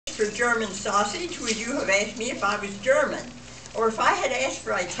for German sausage, would you have asked me if I was German? Or if I had asked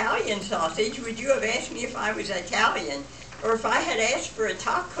for Italian sausage, would you have asked me if I was Italian? Or if I had asked for a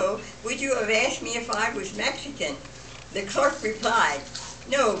taco, would you have asked me if I was Mexican? The clerk replied,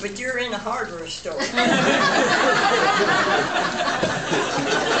 no, but you're in a hardware store.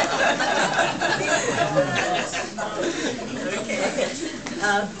 Okay.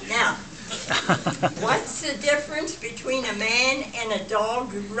 Now, what's the difference between a man and a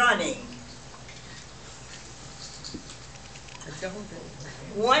dog running?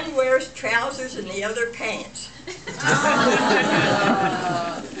 One wears trousers and the other pants.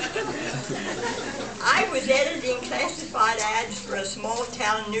 I was editing classified ads for a small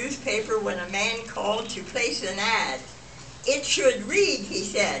town newspaper when a man called to place an ad. It should read, he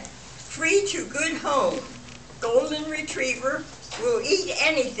said, free to good home. Golden retriever will eat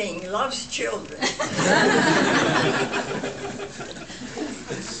anything, loves children.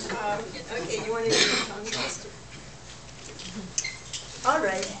 Okay, you want to do a tongue twister? All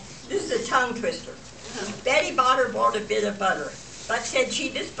right, this is a tongue twister. Betty Botter bought a bit of butter, but said she,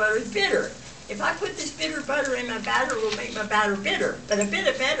 this butter's bitter. If I put this bitter butter in my batter, it will make my batter bitter. But a bit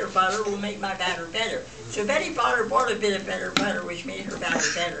of better butter will make my batter better. So Betty Botter bought a bit of better butter, which made her batter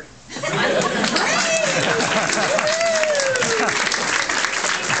better.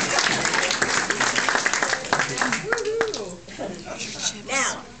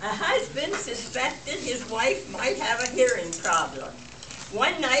 Now, a husband suspected his wife might have a hearing problem.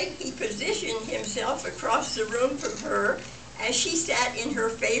 One night, he positioned himself across the room from her as she sat in her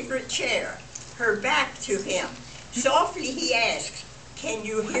favorite chair, her back to him. Softly he asked, can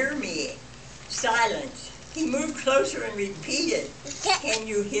you hear me? Silence. He moved closer and repeated, can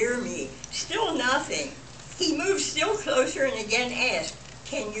you hear me? Still nothing. He moved still closer and again asked,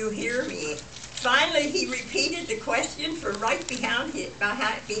 can you hear me? Finally, he repeated the question from right behind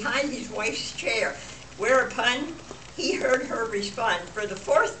his wife's chair, whereupon he heard her respond, for the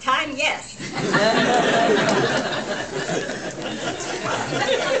fourth time, yes.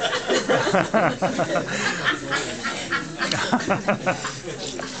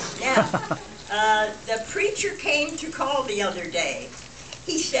 Now, the preacher came to call the other day.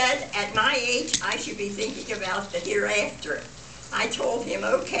 He said, at my age, I should be thinking about the hereafter. I told him,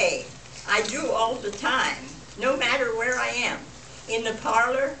 okay, I do all the time, no matter where I am. In the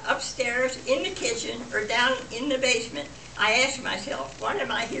parlor, upstairs, in the kitchen, or down in the basement, I ask myself, what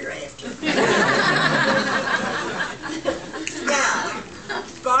am I hereafter? Now,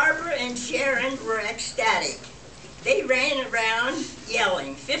 Barbara and Sharon were ecstatic. They ran around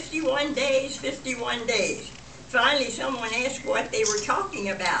yelling, 51 days, 51 days. Finally, someone asked what they were talking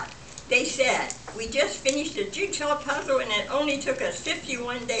about. They said, we just finished a jigsaw puzzle and it only took us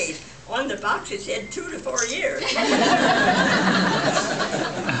 51 days. On the box it said 2 to 4 years.